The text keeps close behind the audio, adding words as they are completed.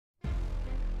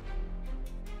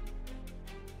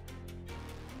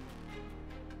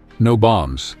No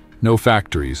bombs, no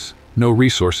factories, no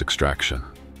resource extraction.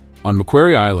 On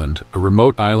Macquarie Island, a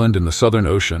remote island in the Southern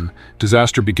Ocean,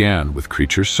 disaster began with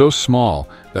creatures so small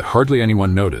that hardly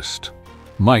anyone noticed.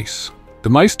 Mice. The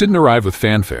mice didn't arrive with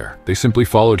fanfare, they simply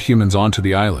followed humans onto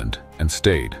the island and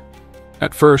stayed.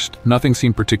 At first, nothing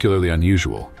seemed particularly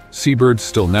unusual. Seabirds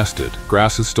still nested,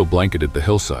 grasses still blanketed the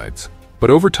hillsides.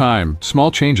 But over time, small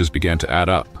changes began to add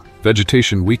up.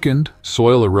 Vegetation weakened,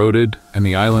 soil eroded, and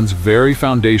the island's very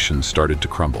foundations started to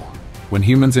crumble. When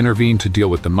humans intervened to deal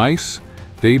with the mice,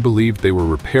 they believed they were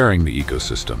repairing the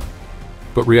ecosystem.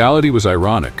 But reality was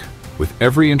ironic. With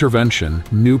every intervention,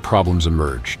 new problems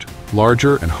emerged,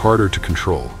 larger and harder to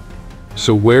control.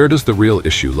 So where does the real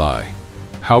issue lie?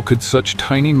 How could such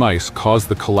tiny mice cause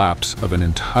the collapse of an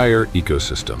entire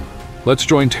ecosystem? Let's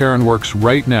join Terran Works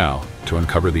right now to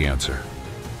uncover the answer.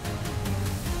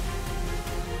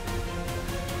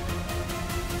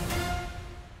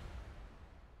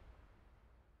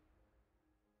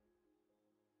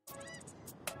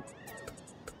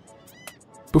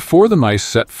 Before the mice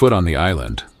set foot on the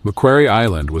island, Macquarie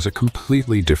Island was a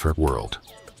completely different world.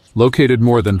 Located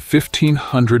more than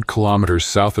 1,500 kilometers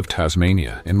south of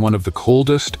Tasmania, in one of the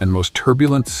coldest and most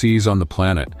turbulent seas on the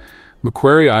planet,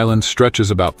 Macquarie Island stretches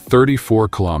about 34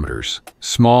 kilometers,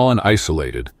 small and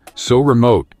isolated, so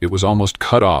remote it was almost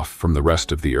cut off from the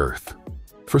rest of the Earth.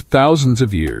 For thousands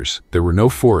of years, there were no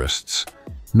forests,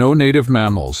 no native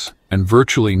mammals, and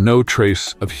virtually no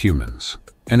trace of humans.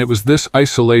 And it was this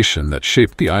isolation that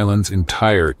shaped the island's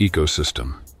entire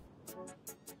ecosystem.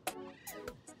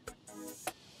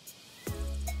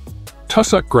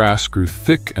 Tussock grass grew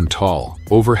thick and tall,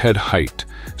 overhead height,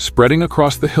 spreading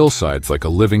across the hillsides like a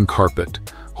living carpet,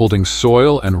 holding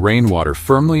soil and rainwater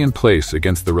firmly in place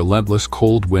against the relentless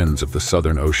cold winds of the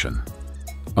Southern Ocean.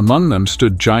 Among them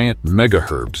stood giant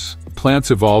megaherbs.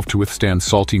 Plants evolved to withstand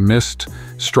salty mist,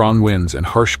 strong winds, and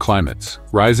harsh climates,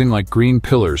 rising like green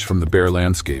pillars from the bare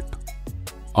landscape.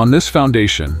 On this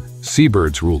foundation,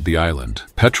 seabirds ruled the island.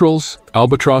 Petrels,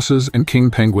 albatrosses, and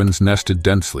king penguins nested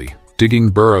densely, digging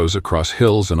burrows across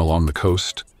hills and along the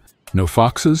coast. No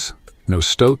foxes, no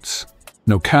stoats,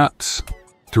 no cats.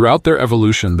 Throughout their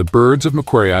evolution, the birds of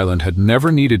Macquarie Island had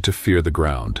never needed to fear the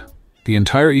ground. The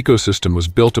entire ecosystem was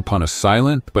built upon a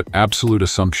silent but absolute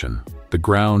assumption: the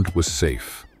ground was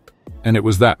safe. And it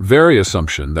was that very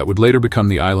assumption that would later become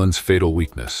the island's fatal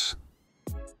weakness.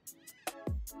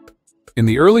 In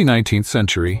the early 19th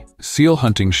century, seal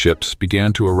hunting ships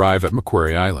began to arrive at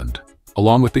Macquarie Island.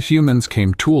 Along with the humans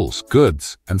came tools,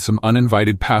 goods, and some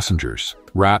uninvited passengers,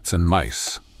 rats and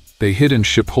mice. They hid in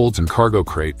ship holds and cargo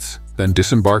crates, then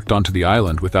disembarked onto the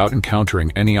island without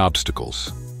encountering any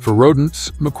obstacles. For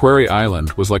rodents, Macquarie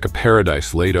Island was like a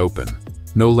paradise laid open.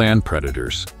 No land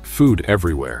predators, food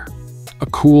everywhere. A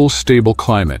cool, stable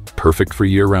climate, perfect for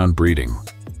year-round breeding.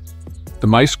 The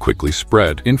mice quickly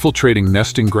spread, infiltrating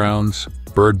nesting grounds,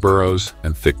 bird burrows,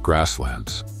 and thick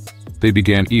grasslands. They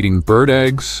began eating bird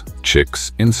eggs,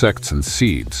 chicks, insects, and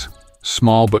seeds,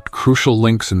 small but crucial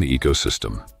links in the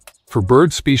ecosystem. For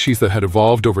bird species that had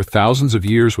evolved over thousands of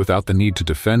years without the need to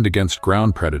defend against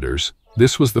ground predators,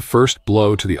 this was the first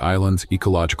blow to the island's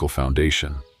ecological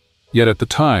foundation. Yet at the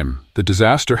time, the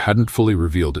disaster hadn't fully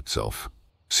revealed itself.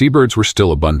 Seabirds were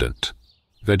still abundant.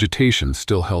 Vegetation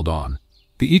still held on.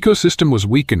 The ecosystem was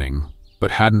weakening,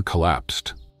 but hadn't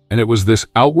collapsed. And it was this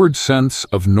outward sense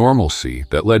of normalcy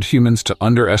that led humans to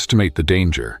underestimate the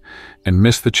danger and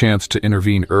miss the chance to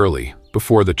intervene early,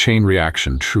 before the chain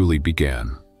reaction truly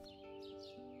began.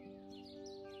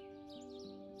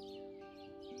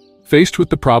 Faced with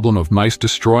the problem of mice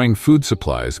destroying food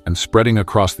supplies and spreading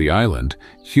across the island,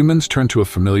 humans turned to a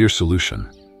familiar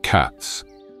solution: cats.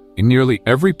 In nearly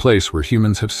every place where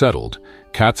humans have settled,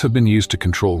 cats have been used to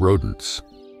control rodents.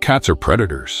 Cats are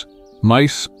predators.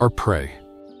 Mice are prey.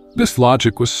 This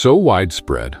logic was so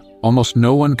widespread, almost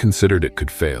no one considered it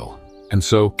could fail. And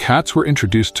so, cats were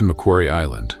introduced to Macquarie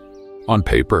Island. On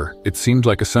paper, it seemed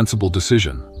like a sensible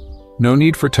decision. No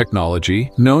need for technology,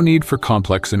 no need for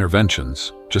complex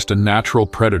interventions, just a natural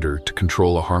predator to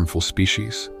control a harmful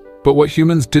species. But what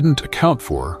humans didn't account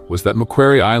for was that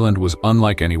Macquarie Island was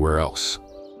unlike anywhere else.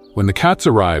 When the cats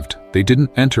arrived, they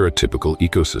didn't enter a typical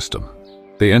ecosystem.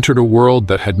 They entered a world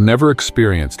that had never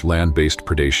experienced land-based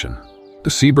predation. The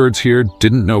seabirds here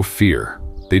didn't know fear.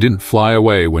 They didn't fly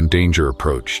away when danger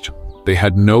approached. They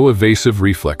had no evasive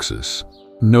reflexes,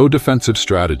 no defensive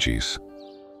strategies.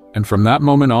 And from that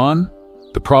moment on,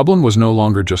 the problem was no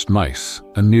longer just mice.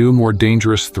 A new, more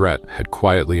dangerous threat had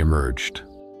quietly emerged.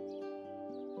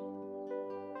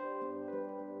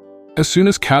 As soon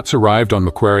as cats arrived on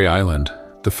Macquarie Island,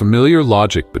 The familiar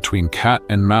logic between cat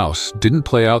and mouse didn't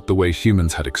play out the way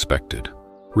humans had expected.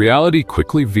 Reality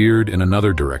quickly veered in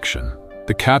another direction.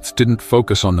 The cats didn't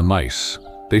focus on the mice.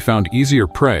 They found easier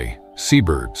prey,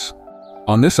 seabirds.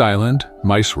 On this island,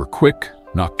 mice were quick,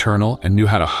 nocturnal, and knew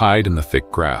how to hide in the thick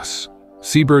grass.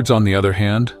 Seabirds, on the other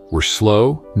hand, were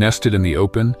slow, nested in the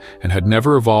open, and had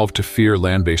never evolved to fear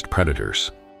land-based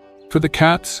predators. For the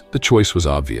cats, the choice was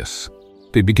obvious.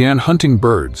 They began hunting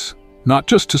birds, not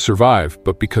just to survive,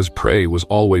 but because prey was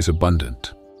always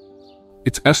abundant.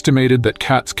 It's estimated that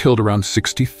cats killed around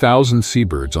 60,000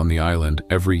 seabirds on the island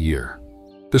every year.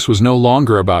 This was no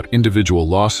longer about individual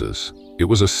losses. It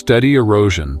was a steady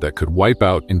erosion that could wipe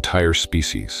out entire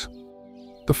species.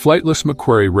 The flightless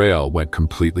Macquarie rail went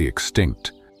completely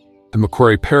extinct. The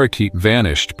Macquarie parakeet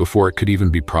vanished before it could even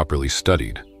be properly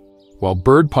studied. While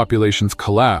bird populations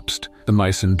collapsed, the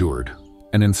mice endured,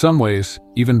 and in some ways,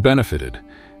 even benefited,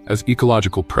 as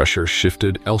ecological pressure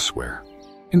shifted elsewhere.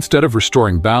 Instead of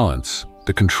restoring balance,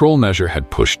 the control measure had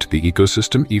pushed the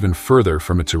ecosystem even further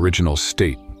from its original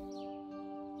state.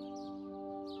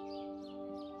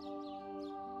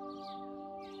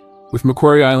 With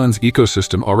Macquarie Island's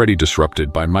ecosystem already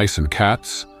disrupted by mice and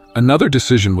cats, another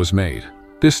decision was made,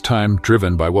 this time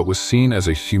driven by what was seen as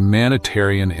a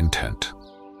humanitarian intent.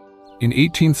 In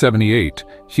 1878,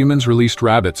 humans released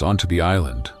rabbits onto the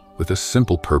island with a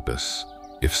simple purpose.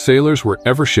 If sailors were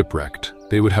ever shipwrecked,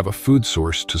 they would have a food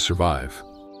source to survive.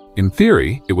 In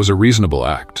theory, it was a reasonable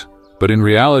act, but in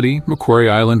reality, Macquarie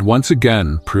Island once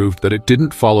again proved that it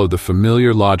didn't follow the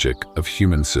familiar logic of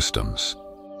human systems.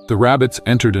 The rabbits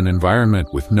entered an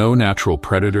environment with no natural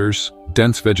predators,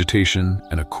 dense vegetation,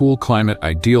 and a cool climate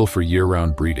ideal for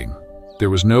year-round breeding. There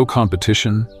was no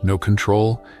competition, no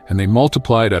control, and they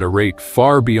multiplied at a rate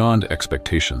far beyond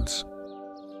expectations.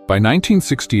 By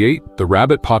 1968, the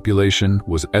rabbit population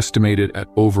was estimated at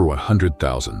over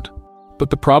 100,000. But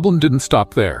the problem didn't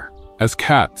stop there. As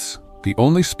cats, the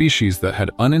only species that had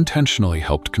unintentionally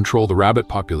helped control the rabbit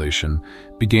population,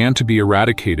 began to be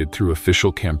eradicated through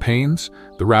official campaigns,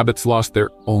 the rabbits lost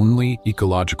their only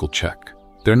ecological check.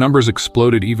 Their numbers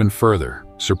exploded even further,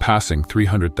 surpassing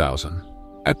 300,000.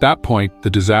 At that point, the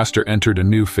disaster entered a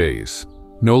new phase.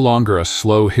 No longer a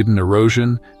slow, hidden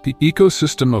erosion, the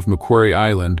ecosystem of Macquarie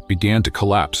Island began to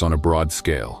collapse on a broad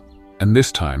scale. And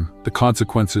this time, the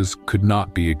consequences could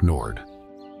not be ignored.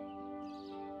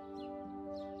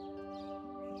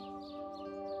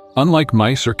 Unlike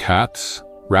mice or cats,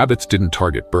 rabbits didn't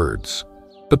target birds.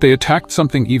 But they attacked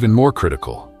something even more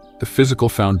critical, the physical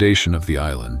foundation of the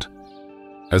island.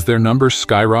 As their numbers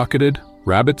skyrocketed,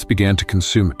 rabbits began to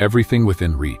consume everything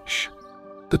within reach.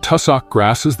 The tussock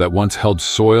grasses that once held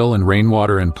soil and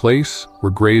rainwater in place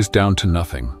were grazed down to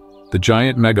nothing. The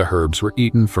giant megaherbs were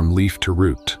eaten from leaf to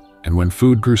root, and when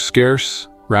food grew scarce,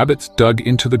 rabbits dug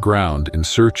into the ground in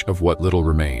search of what little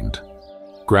remained.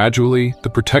 Gradually, the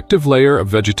protective layer of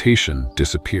vegetation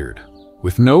disappeared.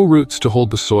 With no roots to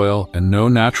hold the soil and no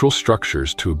natural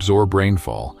structures to absorb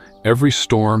rainfall, every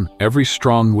storm, every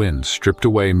strong wind stripped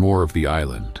away more of the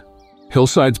island.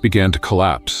 Hillsides began to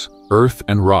collapse, earth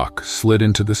and rock slid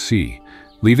into the sea,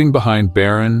 leaving behind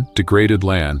barren, degraded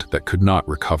land that could not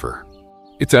recover.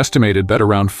 It's estimated that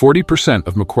around 40%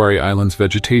 of Macquarie Island's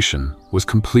vegetation was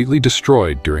completely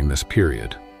destroyed during this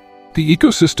period. The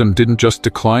ecosystem didn't just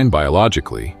decline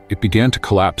biologically, it began to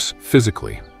collapse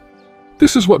physically.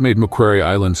 This is what made Macquarie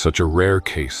Island such a rare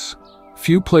case.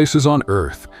 Few places on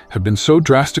Earth have been so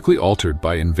drastically altered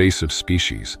by invasive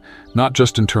species, not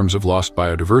just in terms of lost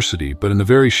biodiversity, but in the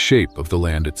very shape of the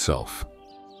land itself.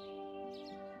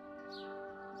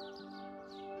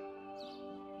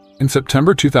 In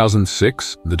September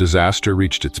 2006, the disaster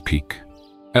reached its peak.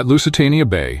 At Lusitania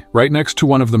Bay, right next to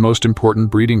one of the most important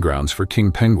breeding grounds for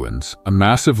king penguins, a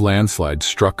massive landslide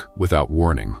struck without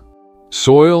warning.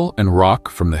 Soil and rock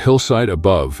from the hillside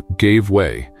above gave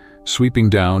way, sweeping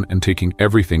down and taking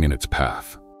everything in its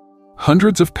path.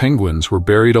 Hundreds of penguins were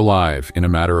buried alive in a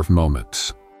matter of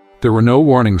moments. There were no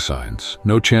warning signs,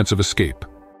 no chance of escape.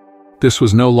 This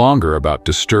was no longer about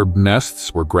disturbed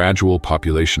nests or gradual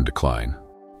population decline.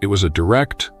 It was a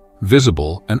direct,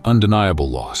 visible, and undeniable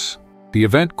loss. The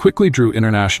event quickly drew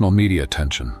international media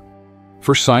attention.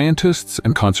 For scientists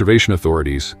and conservation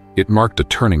authorities, it marked a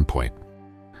turning point.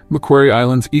 Macquarie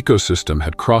Island's ecosystem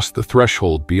had crossed the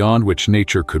threshold beyond which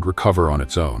nature could recover on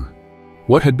its own.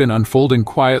 What had been unfolding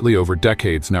quietly over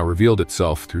decades now revealed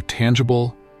itself through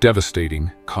tangible, devastating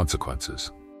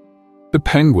consequences. The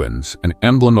penguins, an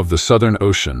emblem of the Southern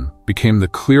Ocean, became the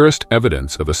clearest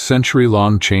evidence of a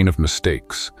century-long chain of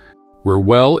mistakes, where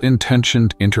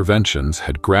well-intentioned interventions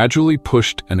had gradually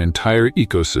pushed an entire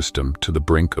ecosystem to the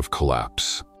brink of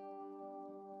collapse.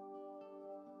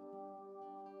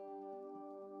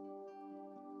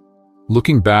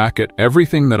 Looking back at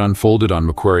everything that unfolded on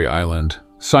Macquarie Island,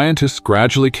 scientists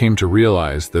gradually came to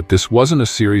realize that this wasn't a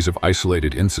series of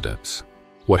isolated incidents.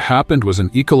 What happened was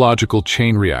an ecological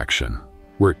chain reaction,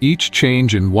 where each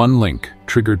change in one link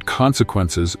triggered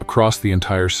consequences across the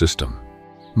entire system.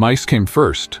 Mice came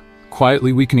first,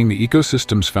 quietly weakening the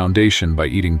ecosystem's foundation by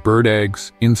eating bird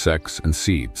eggs, insects, and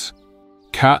seeds.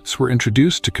 Cats were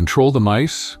introduced to control the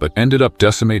mice, but ended up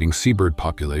decimating seabird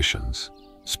populations,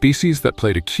 species that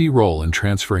played a key role in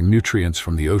transferring nutrients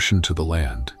from the ocean to the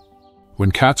land.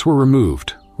 When cats were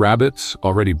removed, rabbits,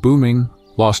 already booming,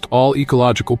 lost all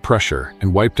ecological pressure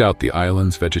and wiped out the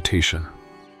island's vegetation.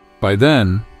 By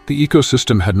then, the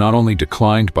ecosystem had not only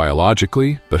declined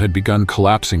biologically, but had begun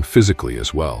collapsing physically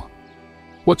as well.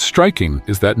 What's striking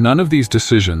is that none of these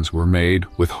decisions were made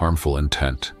with harmful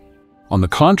intent. On the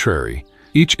contrary,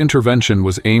 each intervention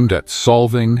was aimed at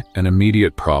solving an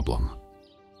immediate problem.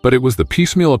 But it was the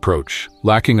piecemeal approach,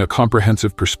 lacking a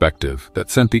comprehensive perspective, that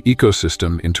sent the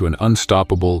ecosystem into an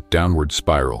unstoppable downward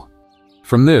spiral.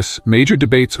 From this, major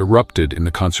debates erupted in the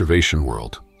conservation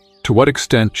world. To what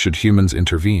extent should humans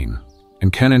intervene?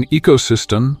 And can an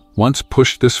ecosystem, once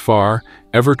pushed this far,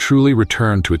 ever truly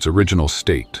return to its original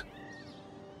state?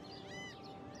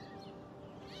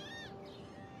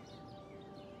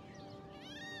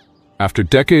 After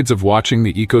decades of watching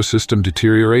the ecosystem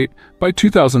deteriorate, by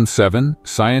 2007,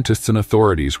 scientists and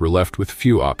authorities were left with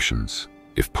few options.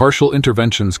 If partial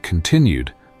interventions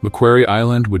continued, Macquarie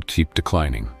Island would keep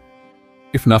declining.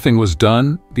 If nothing was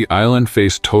done, the island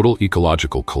faced total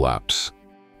ecological collapse.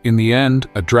 In the end,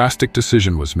 a drastic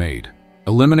decision was made: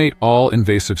 eliminate all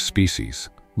invasive species,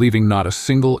 leaving not a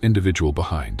single individual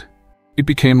behind. It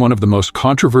became one of the most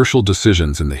controversial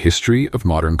decisions in the history of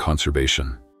modern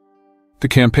conservation. The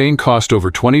campaign cost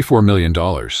over $24 million,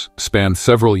 spanned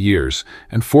several years,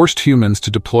 and forced humans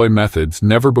to deploy methods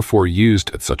never before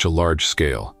used at such a large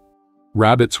scale.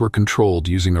 Rabbits were controlled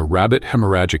using a rabbit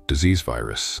hemorrhagic disease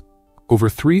virus. Over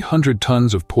 300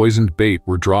 tons of poisoned bait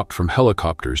were dropped from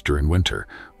helicopters during winter,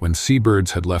 when seabirds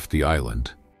had left the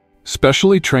island.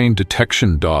 Specially trained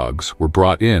detection dogs were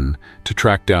brought in to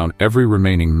track down every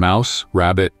remaining mouse,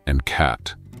 rabbit, and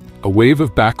cat. A wave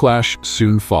of backlash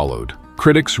soon followed.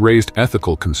 Critics raised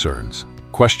ethical concerns,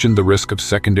 questioned the risk of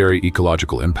secondary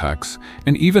ecological impacts,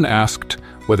 and even asked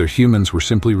whether humans were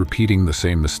simply repeating the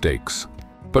same mistakes.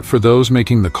 But for those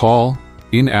making the call,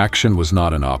 inaction was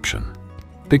not an option.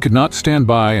 They could not stand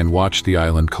by and watch the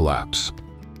island collapse.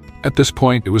 At this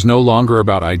point, it was no longer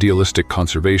about idealistic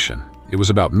conservation. It was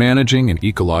about managing an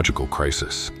ecological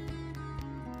crisis.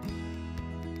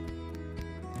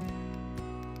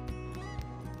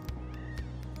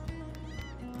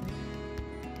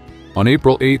 On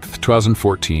April 8,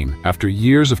 2014, after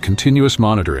years of continuous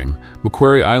monitoring,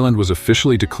 Macquarie Island was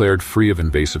officially declared free of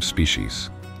invasive species.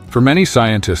 For many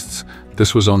scientists,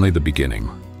 this was only the beginning.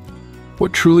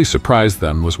 What truly surprised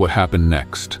them was what happened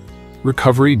next.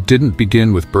 Recovery didn't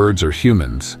begin with birds or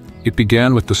humans. It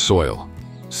began with the soil.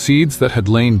 Seeds that had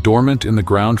lain dormant in the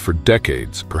ground for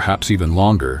decades, perhaps even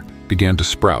longer, began to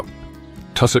sprout.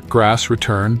 Tussock grass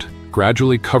returned,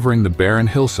 gradually covering the barren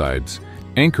hillsides,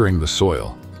 anchoring the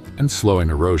soil, and slowing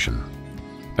erosion.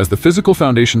 As the physical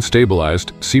foundation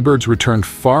stabilized, seabirds returned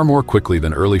far more quickly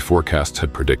than early forecasts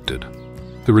had predicted.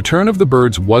 The return of the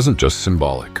birds wasn't just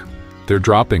symbolic. Their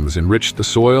droppings enriched the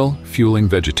soil, fueling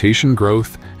vegetation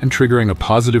growth and triggering a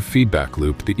positive feedback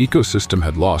loop the ecosystem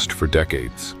had lost for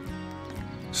decades.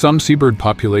 Some seabird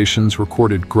populations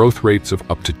recorded growth rates of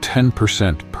up to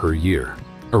 10% per year,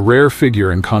 a rare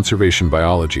figure in conservation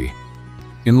biology.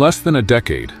 In less than a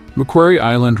decade, Macquarie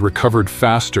Island recovered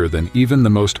faster than even the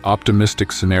most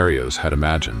optimistic scenarios had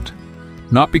imagined.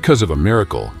 Not because of a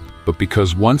miracle, but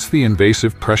because once the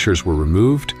invasive pressures were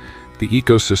removed, the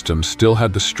ecosystem still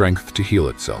had the strength to heal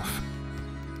itself.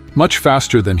 Much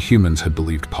faster than humans had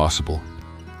believed possible.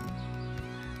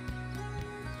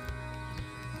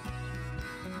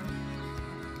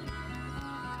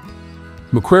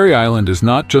 Macquarie Island is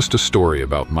not just a story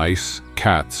about mice,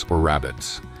 cats, or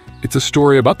rabbits. It's a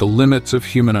story about the limits of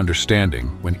human understanding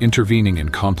when intervening in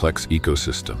complex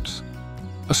ecosystems.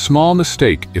 A small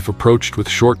mistake, if approached with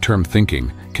short-term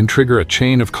thinking, can trigger a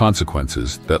chain of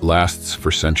consequences that lasts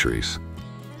for centuries.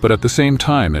 But at the same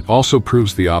time, it also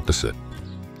proves the opposite.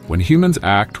 When humans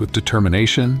act with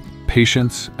determination,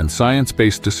 patience, and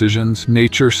science-based decisions,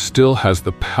 nature still has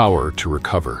the power to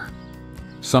recover.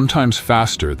 Sometimes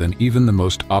faster than even the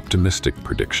most optimistic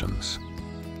predictions.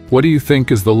 What do you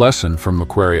think is the lesson from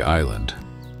Macquarie Island?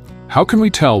 How can we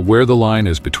tell where the line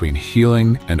is between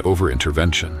healing and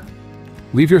over-intervention?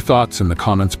 Leave your thoughts in the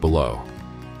comments below.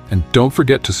 And don't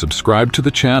forget to subscribe to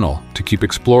the channel to keep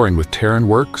exploring with Terran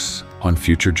Works on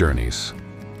future journeys.